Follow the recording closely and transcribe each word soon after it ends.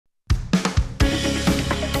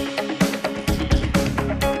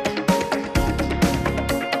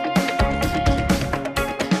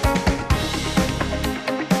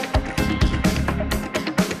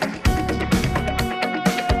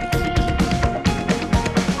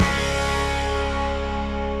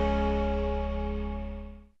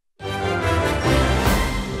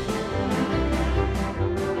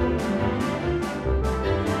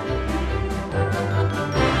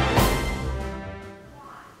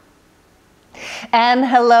And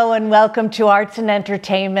hello and welcome to Arts and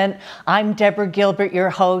Entertainment. I'm Deborah Gilbert, your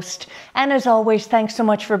host. And as always, thanks so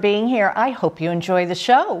much for being here. I hope you enjoy the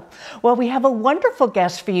show. Well, we have a wonderful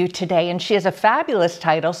guest for you today, and she has a fabulous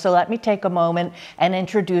title, so let me take a moment and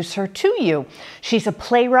introduce her to you. She's a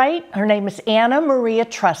playwright. Her name is Anna Maria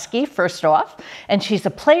Trusky, first off, and she's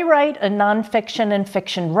a playwright, a nonfiction and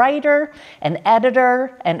fiction writer, an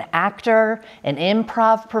editor, an actor, an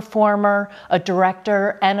improv performer, a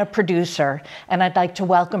director, and a producer. And I'd like to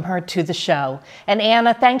welcome her to the show. And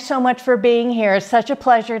Anna, thanks so much for being here. It's such a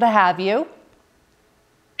pleasure to have you.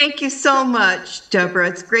 Thank you so much, Deborah.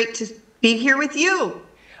 It's great to be here with you.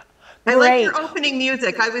 I like your opening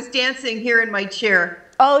music. I was dancing here in my chair.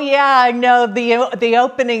 Oh yeah, I know. The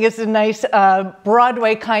opening is a nice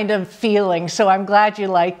Broadway kind of feeling, so I'm glad you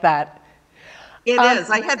like that. It is.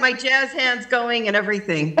 I had my jazz hands going and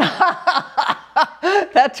everything.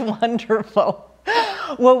 That's wonderful.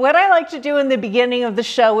 Well, what I like to do in the beginning of the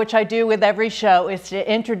show, which I do with every show, is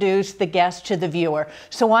to introduce the guest to the viewer.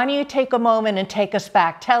 So why don't you take a moment and take us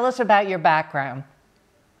back? Tell us about your background.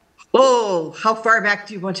 Oh, how far back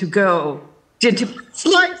do you want to go? Into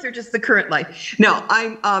life or just the current life? No,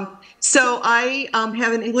 I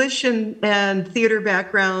have an English and theater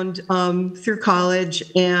background through college,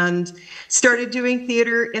 and started doing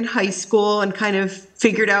theater in high school and kind of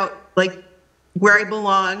figured out like where I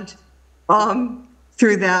belonged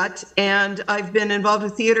through that. And I've been involved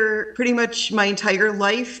with theater pretty much my entire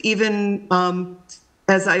life, even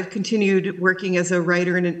as I've continued working as a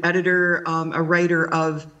writer and an editor, a writer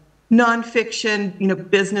of nonfiction,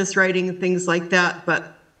 business writing and things like that.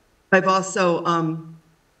 But I've also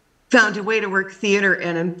found a way to work theater,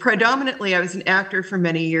 and predominantly I was an actor for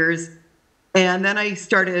many years. And then I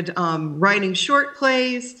started writing short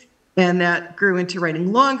plays, and that grew into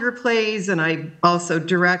writing longer plays. And I also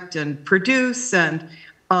direct and produce. And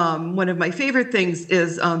one of my favorite things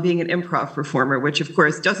is being an improv performer, which of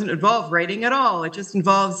course doesn't involve writing at all. It just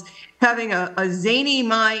involves having a zany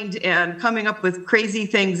mind and coming up with crazy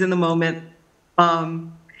things in the moment.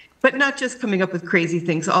 But not just coming up with crazy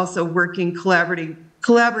things, also working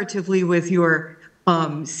collaboratively with your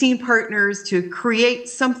scene partners to create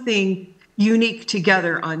something unique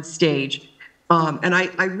together on stage. And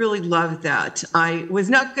I really love that. I was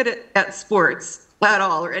not good at sports at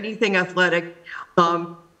all or anything athletic.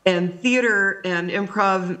 And theater and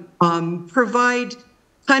improv provide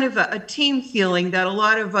kind of a team feeling that a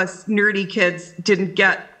lot of us nerdy kids didn't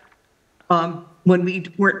get when we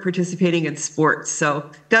weren't participating in sports. So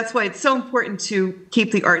that's why it's so important to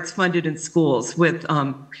keep the arts funded in schools with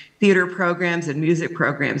theater programs and music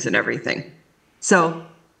programs and everything. So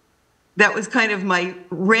that was kind of my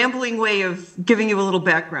rambling way of giving you a little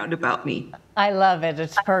background about me. I love it.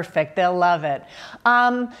 It's perfect. They'll love it.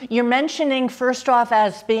 You're mentioning, first off,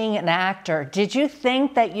 as being an actor. Did you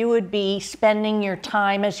think that you would be spending your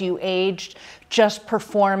time as you aged just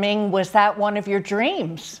performing? Was that one of your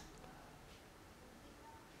dreams?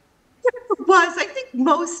 It was. I think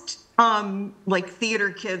most like theater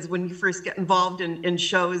kids, when you first get involved in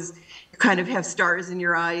shows, kind of have stars in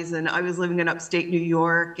your eyes. And I was living in upstate New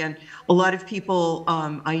York, and a lot of people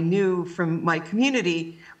I knew from my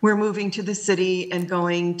community were moving to the city and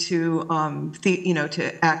going to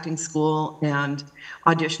to acting school and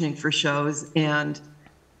auditioning for shows. And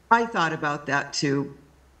I thought about that too,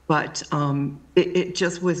 but it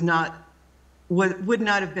just would not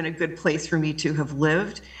have been a good place for me to have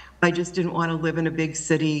lived. I just didn't want to live in a big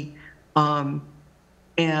city.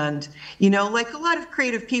 And, like a lot of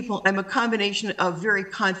creative people, I'm a combination of very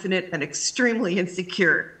confident and extremely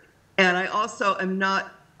insecure. And I also am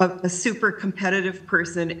not a super competitive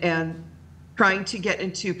person, and trying to get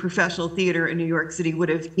into professional theater in New York City would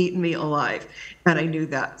have eaten me alive. And I knew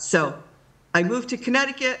that. So I moved to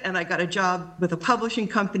Connecticut, and I got a job with a publishing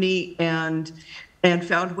company and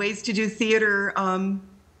found ways to do theater,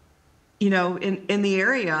 in the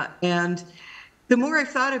area. And the more I've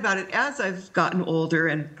thought about it as I've gotten older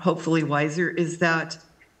and hopefully wiser, is that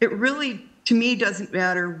it really, to me, doesn't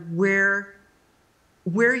matter where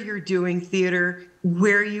you're doing theater,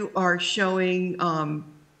 where you are showing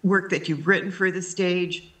work that you've written for the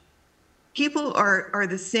stage. People are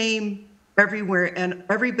the same everywhere, and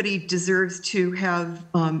everybody deserves to have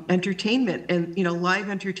entertainment and live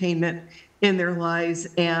entertainment in their lives.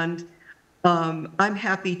 And I'm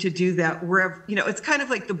happy to do that wherever, it's kind of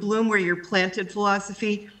like the bloom where you're planted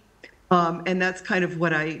philosophy. And that's kind of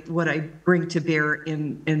what I bring to bear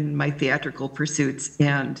in my theatrical pursuits.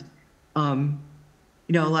 And,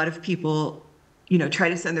 a lot of people, try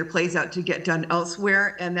to send their plays out to get done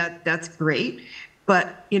elsewhere, and that's great.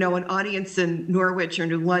 But, an audience in Norwich or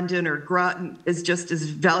New London or Groton is just as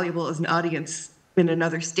valuable as an audience in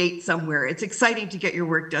another state somewhere. It's exciting to get your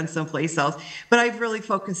work done someplace else, but I've really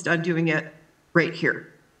focused on doing it right here.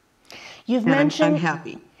 I'm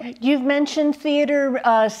happy. You've mentioned theater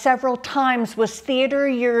several times. Was theater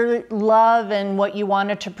your love and what you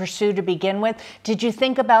wanted to pursue to begin with? Did you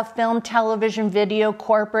think about film, television, video,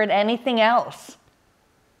 corporate, anything else?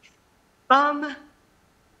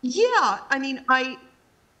 Yeah, I mean,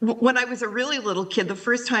 when I was a really little kid, the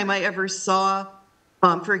first time I ever saw,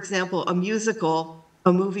 for example, a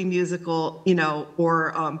movie musical,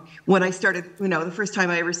 or when I started, the first time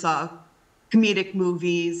I ever saw comedic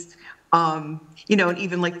movies, and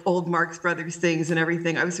even like old Marx Brothers things and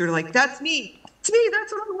everything, I was sort of like, that's me. It's me.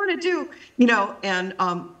 That's what I want to do, and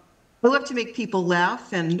I love to make people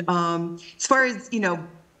laugh. And as far as,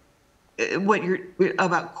 what you're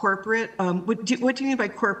about corporate, what do you mean by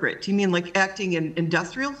corporate? Do you mean like acting in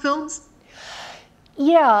industrial films?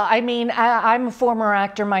 Yeah, I mean, I'm a former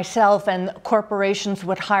actor myself, and corporations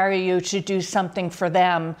would hire you to do something for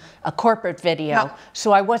them, a corporate video. Yeah.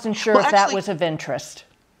 So I wasn't sure if that was of interest.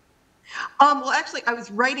 Well, actually, I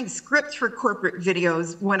was writing scripts for corporate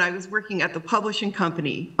videos when I was working at the publishing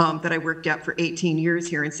company that I worked at for 18 years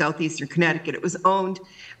here in southeastern Connecticut. It was owned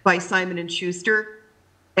by Simon and Schuster,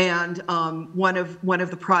 and one of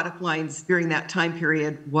the product lines during that time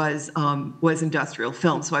period was industrial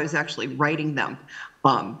film. So I was actually writing them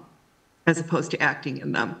as opposed to acting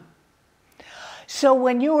in them. So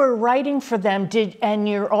when you were writing for them, and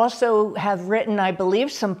you also have written, I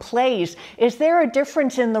believe, some plays, is there a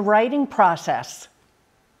difference in the writing process?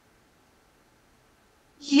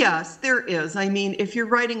 Yes, there is. I mean, if you're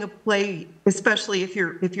writing a play, especially if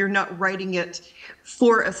you're not writing it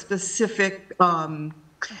for a specific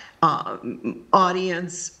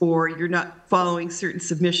audience, or you're not following certain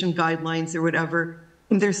submission guidelines or whatever,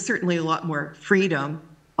 there's certainly a lot more freedom.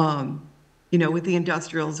 With the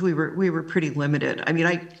industrials, we were pretty limited. I mean,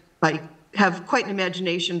 I have quite an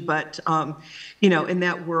imagination, but in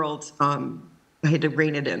that world, I had to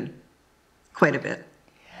rein it in quite a bit.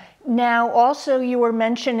 Now, also, you were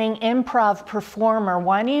mentioning improv performer.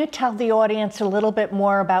 Why don't you tell the audience a little bit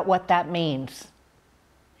more about what that means?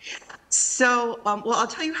 So, well, I'll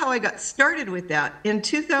tell you how I got started with that. In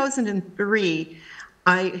 2003,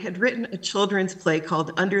 I had written a children's play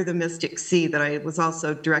called Under the Mystic Sea that I was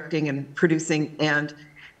also directing and producing, and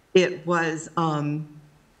it was,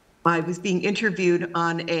 I was being interviewed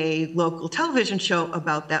on a local television show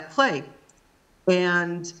about that play.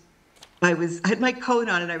 And I had my coat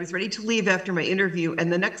on and I was ready to leave after my interview,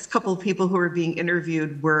 and the next couple of people who were being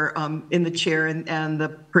interviewed were in the chair, and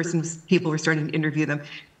people were starting to interview them.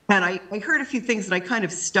 And I heard a few things and I kind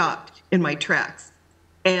of stopped in my tracks.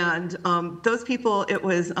 And those people, it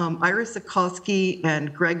was Ira Sokolsky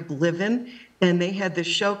and Greg Bliven, and they had this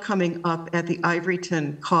show coming up at the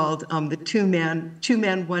Ivoryton called the Two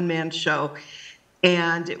Man, One Man Show.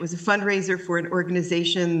 And it was a fundraiser for an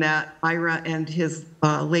organization that Ira and his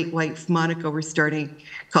late wife, Monica, were starting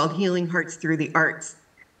called Healing Hearts Through the Arts,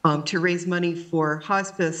 to raise money for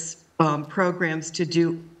hospice programs to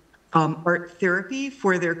do art therapy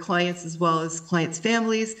for their clients as well as clients'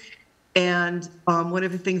 families. And one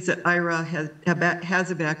of the things that Ira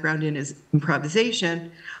has a background in is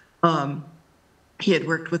improvisation. He had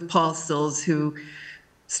worked with Paul Sills, who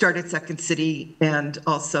started Second City, and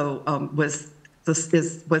also was the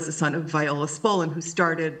son of Viola Spolin, who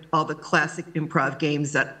started all the classic improv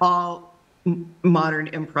games that all modern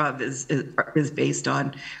improv is based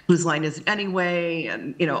on. Whose Line Is It Anyway?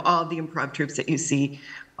 And all the improv troupes that you see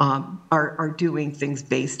are doing things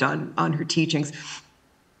based on her teachings.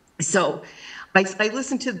 So I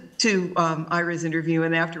listened to Ira's interview,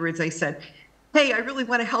 and afterwards I said, hey, I really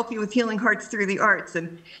want to help you with Healing Hearts Through the Arts.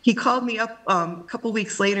 And he called me up a couple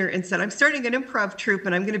weeks later and said, I'm starting an improv troupe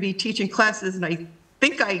and I'm going to be teaching classes, and I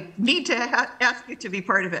think I need to ask you to be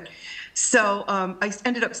part of it. So I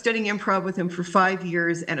ended up studying improv with him for 5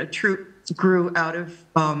 years, and a troupe grew out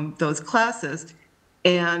of those classes.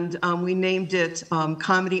 And we named it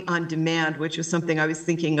Comedy on Demand, which was something I was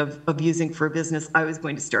thinking of using for a business I was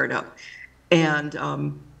going to start up. And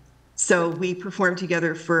so we performed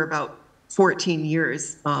together for about 14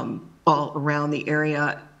 years all around the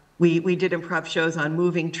area. We did improv shows on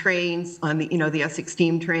moving trains, on the Essex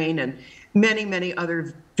Steam Train, and many, many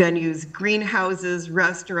other venues, greenhouses,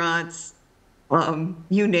 restaurants,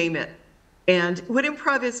 you name it. And what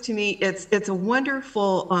improv is to me, it's a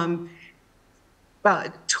wonderful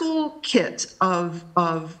toolkit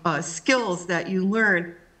of skills that you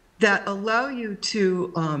learn that allow you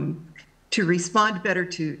to respond better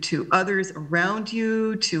to others around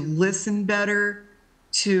you, to listen better,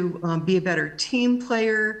 to be a better team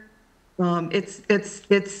player.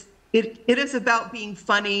 It's it is about being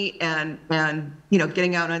funny and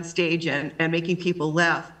getting out on stage and making people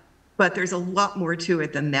laugh. But there's a lot more to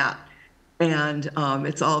it than that. And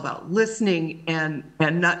it's all about listening and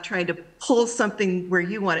not trying to pull something where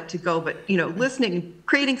you want it to go, but listening and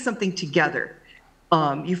creating something together.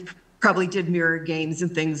 You've probably did mirror games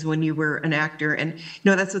and things when you were an actor, and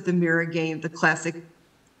that's what the mirror game, the classic,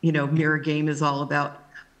 mirror game is all about.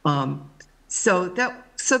 So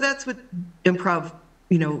that's what improv,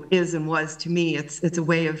 is and was to me. It's a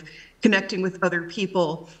way of connecting with other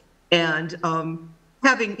people and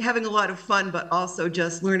having a lot of fun, but also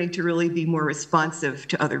just learning to really be more responsive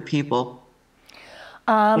to other people.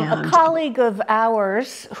 A colleague of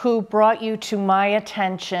ours who brought you to my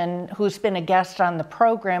attention, who's been a guest on the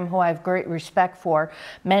program, who I have great respect for,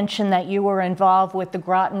 mentioned that you were involved with the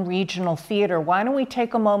Groton Regional Theater. Why don't we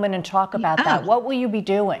take a moment and talk about that? What will you be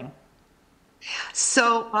doing?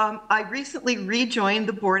 So I recently rejoined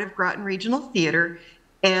the board of Groton Regional Theater,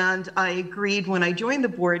 and I agreed when I joined the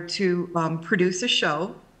board to produce a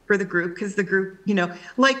show for the group, because the group,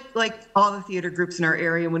 like all the theater groups in our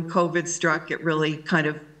area, when COVID struck, it really kind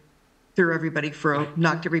of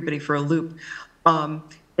knocked everybody for a loop. And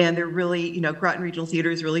they're really, Groton Regional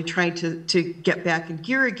Theater is really trying to get back in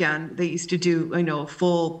gear again. They used to do, a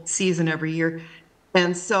full season every year.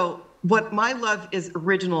 And so what my love is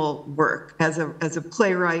original work as a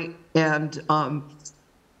playwright. And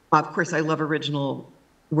of course I love original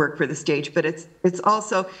work for the stage, but it's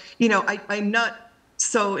also, I'm not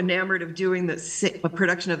so enamored of doing a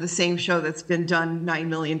production of the same show that's been done 9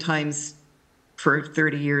 million times for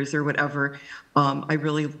 30 years or whatever. I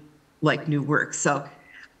really like new work. So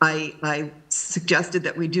I suggested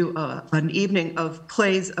that we do an evening of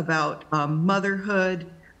plays about motherhood,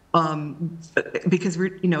 because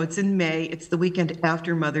it's in May. It's the weekend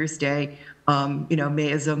after Mother's Day. May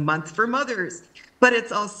is a month for mothers, but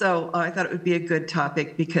it's also, I thought it would be a good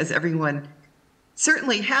topic because everyone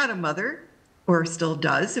certainly had a mother, or still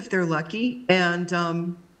does if they're lucky. And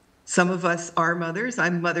some of us are mothers.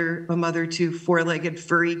 I'm a mother to 4-legged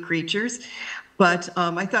furry creatures. But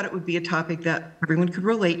I thought it would be a topic that everyone could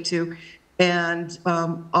relate to. And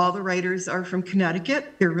all the writers are from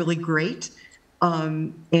Connecticut. They're really great.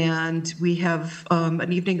 And we have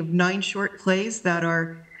an evening of 9 short plays that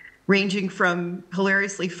are ranging from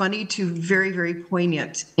hilariously funny to very, very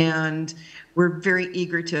poignant. And we're very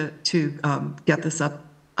eager to get this up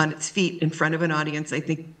on its feet in front of an audience. I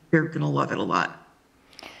think you're going to love it a lot.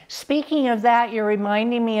 Speaking of that, you're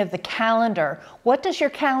reminding me of the calendar. What does your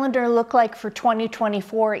calendar look like for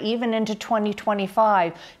 2024, even into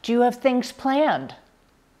 2025? Do you have things planned?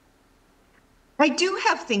 I do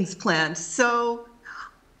have things planned. So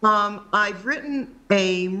I've written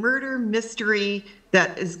a murder mystery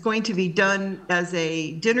that is going to be done as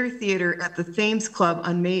a dinner theater at the Thames Club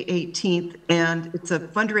on May 18th. And it's a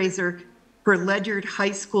fundraiser for Ledyard High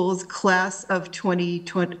School's class of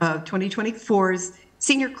 2024's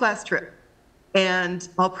senior class trip. And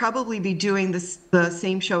I'll probably be doing the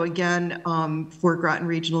same show again for Groton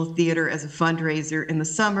Regional Theater as a fundraiser in the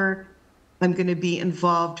summer. I'm going to be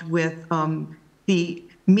involved with the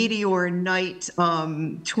Meteor Night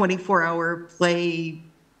 24-hour play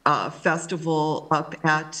festival up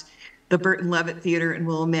at the Burton Levitt Theater in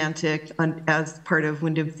Willimantic as part of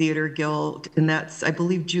Wyndham Theater Guild, and that's, I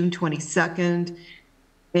believe, June 22nd.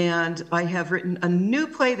 And I have written a new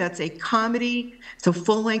play that's a comedy, it's a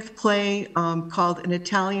full-length play called An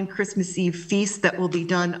Italian Christmas Eve Feast that will be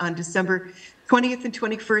done on December 20th and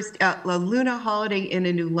 21st at La Luna Holiday Inn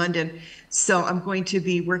in New London. So I'm going to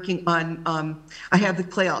be working on, I have the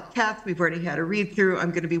play all cast, we've already had a read-through. I'm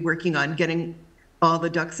going to be working on getting all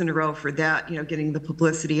the ducks in a row for that, getting the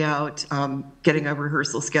publicity out, getting a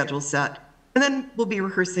rehearsal schedule set. And then we'll be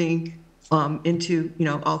rehearsing into,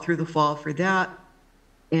 all through the fall for that.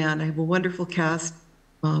 And I have a wonderful cast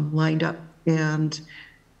lined up. And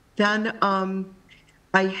then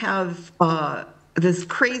I have this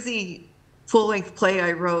crazy full-length play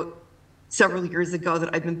I wrote several years ago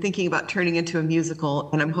that I've been thinking about turning into a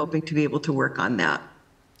musical, and I'm hoping to be able to work on that.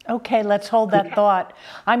 Okay, let's hold that thought.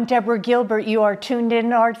 I'm Deborah Gilbert. You are tuned in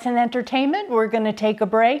to Arts and Entertainment. We're going to take a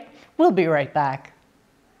break. We'll be right back.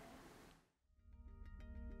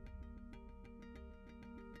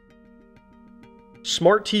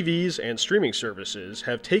 Smart TVs and streaming services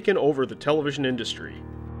have taken over the television industry.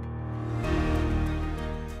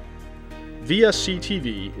 VSC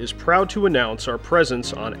TV is proud to announce our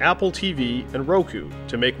presence on Apple TV and Roku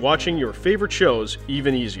to make watching your favorite shows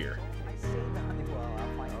even easier.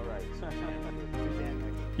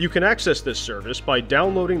 You can access this service by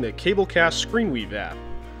downloading the Cablecast ScreenWeave app.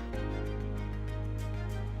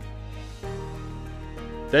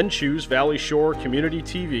 Then choose Valley Shore Community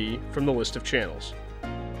TV from the list of channels.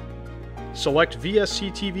 Select VSC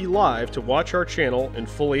TV Live to watch our channel in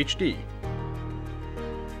full HD.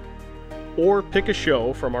 Or pick a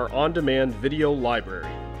show from our on-demand video library.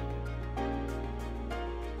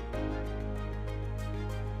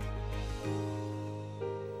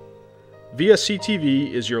 VSC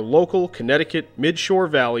TV is your local Connecticut Mid-Shore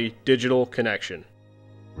Valley digital connection.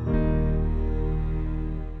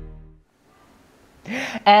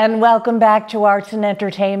 And welcome back to Arts and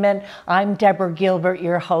Entertainment. I'm Deborah Gilbert,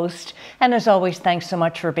 your host. And as always, thanks so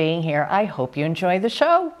much for being here. I hope you enjoy the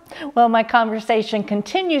show. Well, my conversation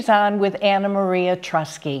continues on with Anna Maria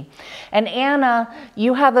Trusky. And Anna,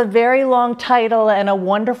 you have a very long title and a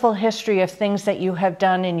wonderful history of things that you have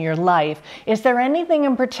done in your life. Is there anything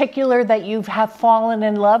in particular that you have fallen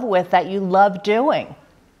in love with that you love doing?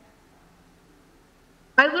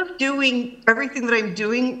 I love doing everything that I'm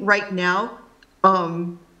doing right now.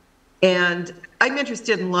 And I'm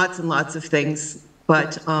interested in lots and lots of things,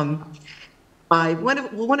 but one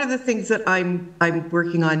of the things that I'm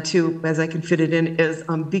working on too, as I can fit it in, is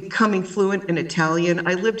becoming fluent in Italian.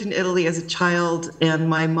 I lived in Italy as a child, and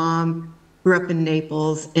my mom grew up in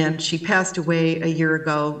Naples, and she passed away a year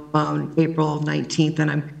ago, April 19th, and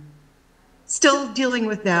I'm still dealing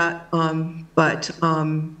with that.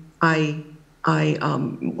 I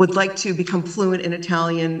would like to become fluent in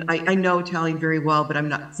Italian. I know Italian very well, but I'm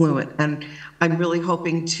not fluent. And I'm really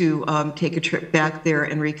hoping to take a trip back there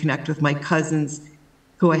and reconnect with my cousins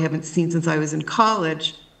who I haven't seen since I was in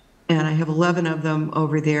college. And I have 11 of them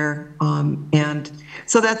over there. And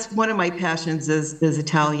so that's one of my passions is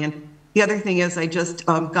Italian. The other thing is I just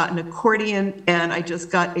got an accordion, and I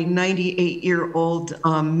just got a 98-year-old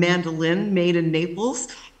mandolin made in Naples,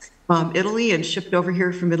 Italy, and shipped over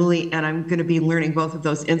here from Italy, and I'm going to be learning both of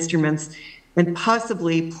those instruments and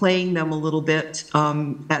possibly playing them a little bit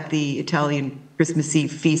at the Italian Christmas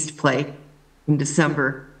Eve feast play in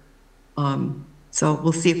December. So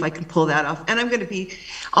we'll see if I can pull that off. And I'm going to be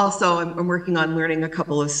also, I'm working on learning a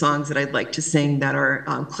couple of songs that I'd like to sing that are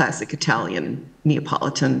classic Italian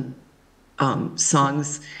Neapolitan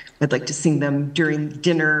songs. I'd like to sing them during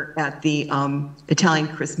dinner at the Italian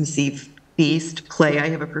Christmas Eve feast play. I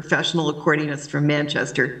have a professional accordionist from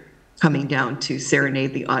Manchester coming down to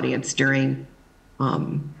serenade the audience during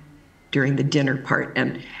the dinner part.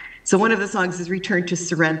 And so one of the songs is Return to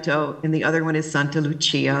Sorrento, and the other one is Santa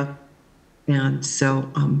Lucia. And so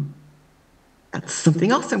that's something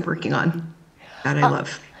else I'm working on that I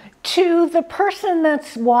love. To the person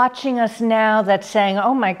that's watching us now that's saying,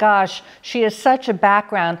 oh my gosh, she has such a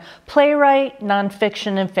background, playwright,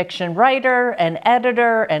 nonfiction and fiction writer, an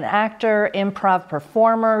editor, an actor, improv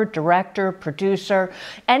performer, director, producer,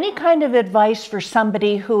 any kind of advice for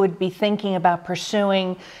somebody who would be thinking about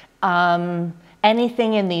pursuing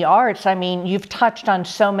anything in the arts? I mean, you've touched on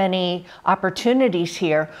so many opportunities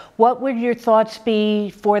here. What would your thoughts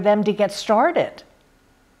be for them to get started?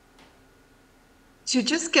 To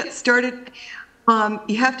just get started,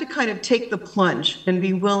 you have to kind of take the plunge and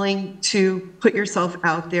be willing to put yourself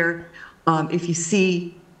out there. If you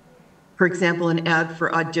see, for example, an ad for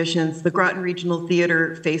auditions, the Groton Regional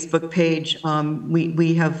Theater Facebook page,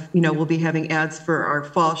 we have, we'll be having ads for our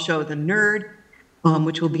fall show, The Nerd,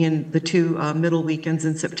 which will be in the two middle weekends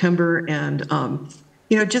in September. And,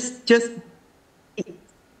 just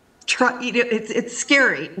try, it's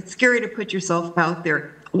scary. It's scary to put yourself out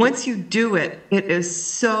there. Once you do it, it is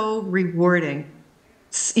so rewarding.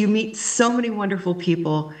 You meet so many wonderful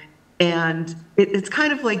people, and it's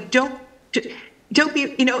kind of like don't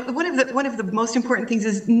be. One of the most important things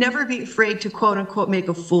is never be afraid to quote unquote make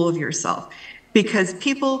a fool of yourself, because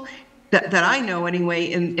people that I know anyway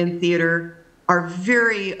in theater are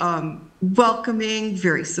very welcoming,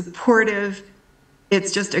 very supportive.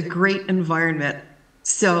 It's just a great environment.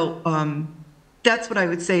 So. That's what I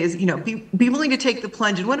would say is, be willing to take the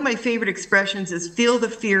plunge. And one of my favorite expressions is feel the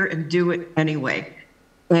fear and do it anyway.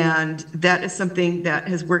 And that is something that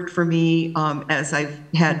has worked for me as I've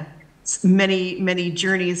had many, many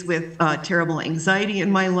journeys with terrible anxiety in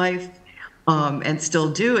my life and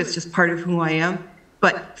still do. It's just part of who I am.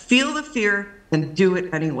 But feel the fear and do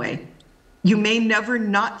it anyway. You may never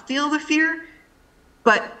not feel the fear,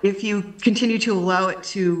 but if you continue to allow it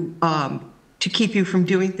to keep you from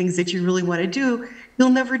doing things that you really want to do,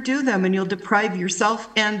 you'll never do them, and you'll deprive yourself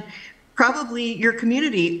and probably your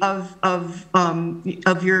community of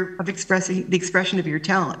expressing the expression of your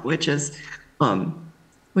talent, which is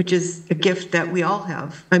a gift that we all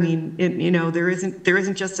have. I mean, there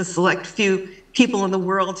isn't just a select few people in the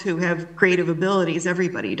world who have creative abilities.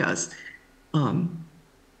 Everybody does.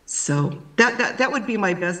 So that would be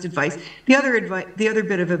my best advice. The other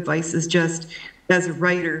bit of advice is just, as a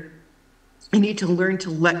writer, you need to learn to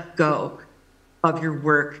let go of your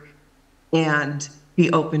work and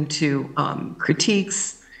be open to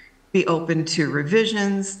critiques, be open to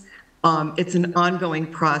revisions. It's an ongoing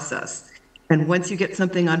process. And once you get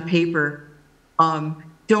something on paper,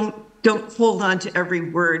 don't hold on to every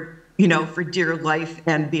word, for dear life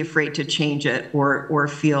and be afraid to change it or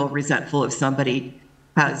feel resentful if somebody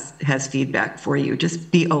has feedback for you.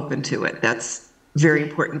 Just be open to it. That's very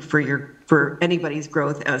important for anybody's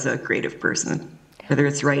growth as a creative person, whether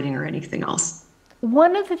it's writing or anything else.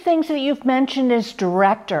 One of the things that you've mentioned is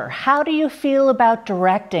director. How do you feel about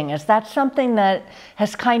directing? Is that something that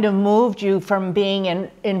has kind of moved you from being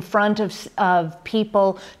in front of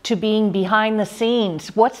people to being behind the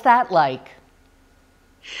scenes? What's that like?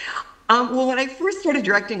 Well, when I first started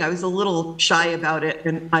directing, I was a little shy about it,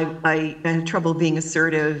 and I had trouble being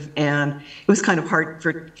assertive, and it was kind of hard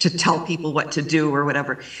to tell people what to do or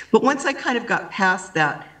whatever. But once I kind of got past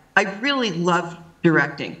that, I really loved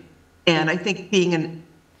directing. And I think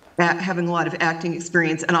having a lot of acting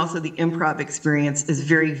experience and also the improv experience is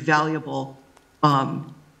very valuable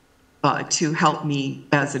to help me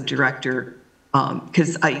as a director,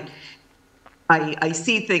 because I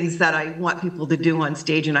see things that I want people to do on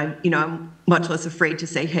stage, and I'm much less afraid to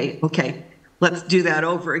say, hey, okay, let's do that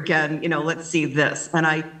over again. Let's see this. And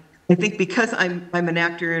I think because I'm an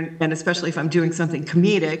actor, and especially if I'm doing something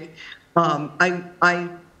comedic, I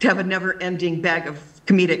have a never-ending bag of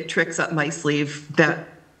comedic tricks up my sleeve that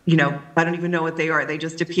I don't even know what they are. They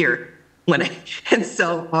just appear and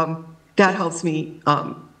so that helps me,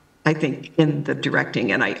 I think, in the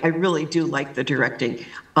directing, and I really do like the directing.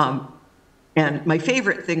 And my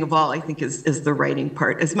favorite thing of all, I think, is the writing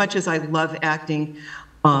part. As much as I love acting,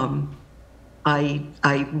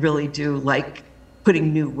 I really do like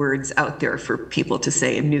putting new words out there for people to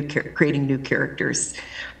say and creating new characters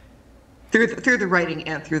through the writing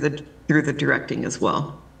and through the directing as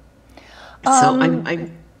well. So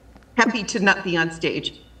I'm happy to not be on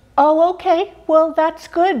stage. Oh, okay. Well, that's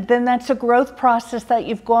good. Then that's a growth process that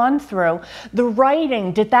you've gone through. The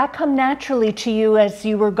writing, did that come naturally to you as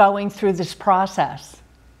you were going through this process?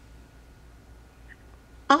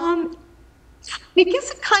 I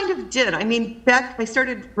guess it kind of did. I mean, I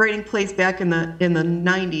started writing plays back in the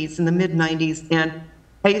 90s, in the mid 90s, and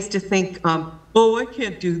I used to think, oh, I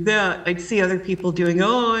can't do that. I'd see other people doing,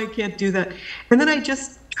 oh, I can't do that. And then I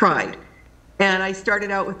just tried. And I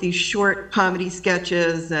started out with these short comedy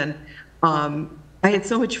sketches, and I had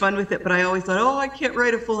so much fun with it, but I always thought, oh, I can't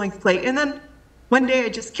write a full-length play. And then one day I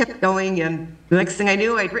just kept going, and the next thing I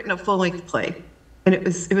knew, I'd written a full-length play. And it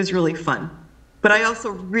was really fun. But I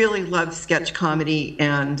also really love sketch comedy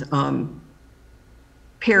and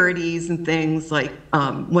parodies and things. Like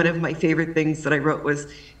one of my favorite things that I wrote was,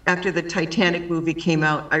 after the Titanic movie came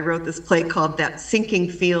out, I wrote this play called That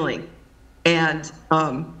Sinking Feeling. And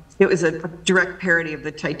it was a direct parody of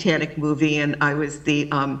the Titanic movie, and I was the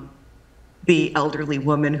elderly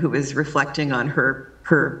woman who was reflecting on her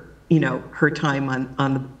time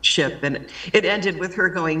on the ship. And it ended with her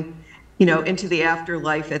going, into the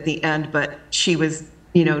afterlife at the end, but she was,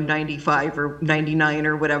 95 or 99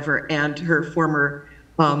 or whatever, and her former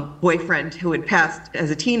boyfriend, who had passed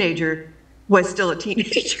as a teenager, was still a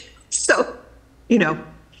teenager. So,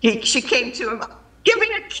 she came to him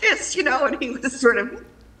giving a kiss, and he was sort of,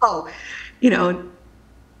 I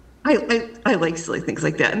like silly things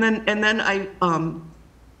like that. And then I,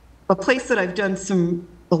 a place that I've done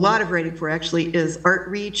a lot of writing for actually is Art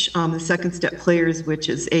Reach, the Second Step Players, which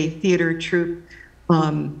is a theater troupe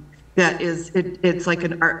it's like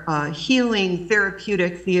an healing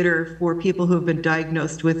therapeutic theater for people who have been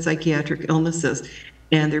diagnosed with psychiatric illnesses.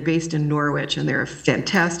 And they're based in Norwich, and they're a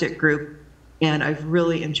fantastic group. And I've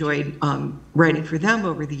really enjoyed writing for them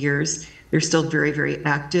over the years. They're still very, very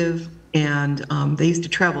active, and they used to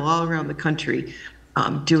travel all around the country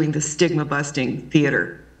doing the stigma-busting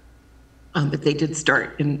theater. But they did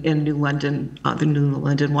start in New London, the New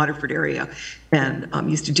London, Waterford area, and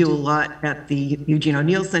used to do a lot at the Eugene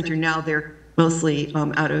O'Neill Center. Now they're mostly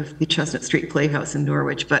out of the Chestnut Street Playhouse in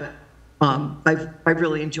Norwich, but I've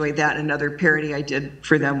really enjoyed that. Another parody I did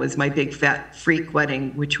for them was My Big Fat Freak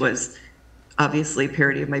Wedding, which was obviously a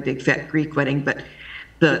parody of My Big Fat Greek Wedding, but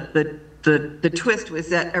the twist was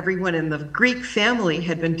that everyone in the Greek family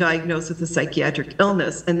had been diagnosed with a psychiatric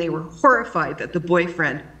illness, and they were horrified that the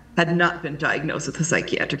boyfriend had not been diagnosed with a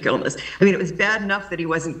psychiatric illness. I mean, it was bad enough that he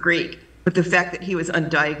wasn't Greek, but the fact that he was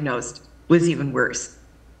undiagnosed was even worse.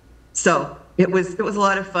 So it was a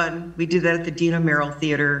lot of fun. We did that at the Dina Merrill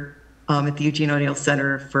Theater at the Eugene O'Neill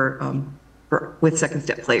Center for with second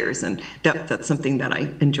step players, and that's something that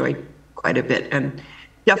I enjoyed quite a bit, and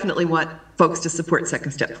definitely want folks to support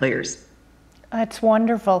second step players. That's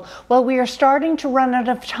wonderful. Well, we are starting to run out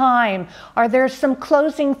of time. Are there some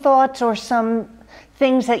closing thoughts or some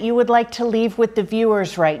things that you would like to leave with the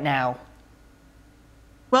viewers right now?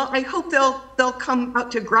 Well, I hope they'll come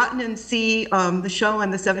out to Groton and see the show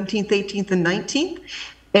on the 17th, 18th, and 19th,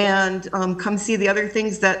 and come see the other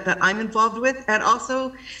things that I'm involved with. And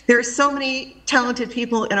also, there are so many talented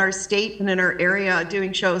people in our state and in our area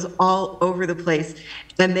doing shows all over the place,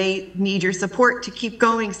 and they need your support to keep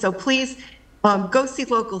going. So please go see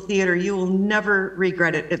local theater. You will never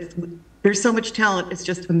regret it. There's so much talent. It's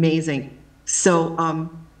just amazing. So,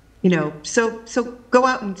 so go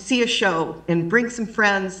out and see a show and bring some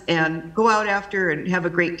friends and go out after and have a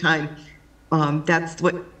great time. That's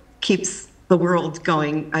what keeps the world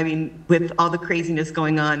going. I mean, with all the craziness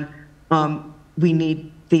going on, we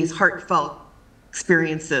need these heartfelt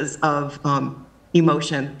experiences of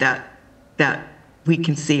emotion that we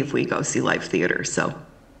can see if we go see live theater. So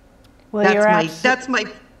well, that's my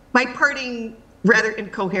parting, rather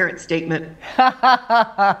incoherent statement.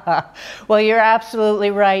 Well, you're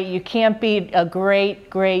absolutely right. You can't beat a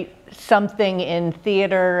great something in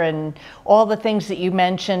theater, and all the things that you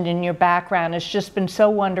mentioned in your background. It's just been so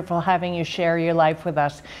wonderful having you share your life with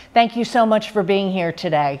us. Thank you so much for being here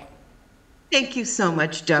today. Thank you so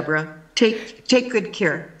much, Deborah. Take good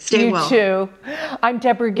care. Stay well. You too. I'm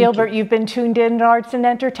Deborah Gilbert. You've been tuned in to Arts and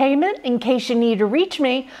Entertainment. In case you need to reach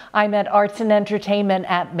me, I'm at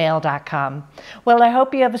artsandentertainment@mail.com. Well, I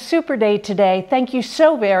hope you have a super day today. Thank you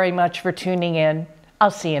so very much for tuning in.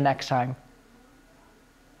 I'll see you next time.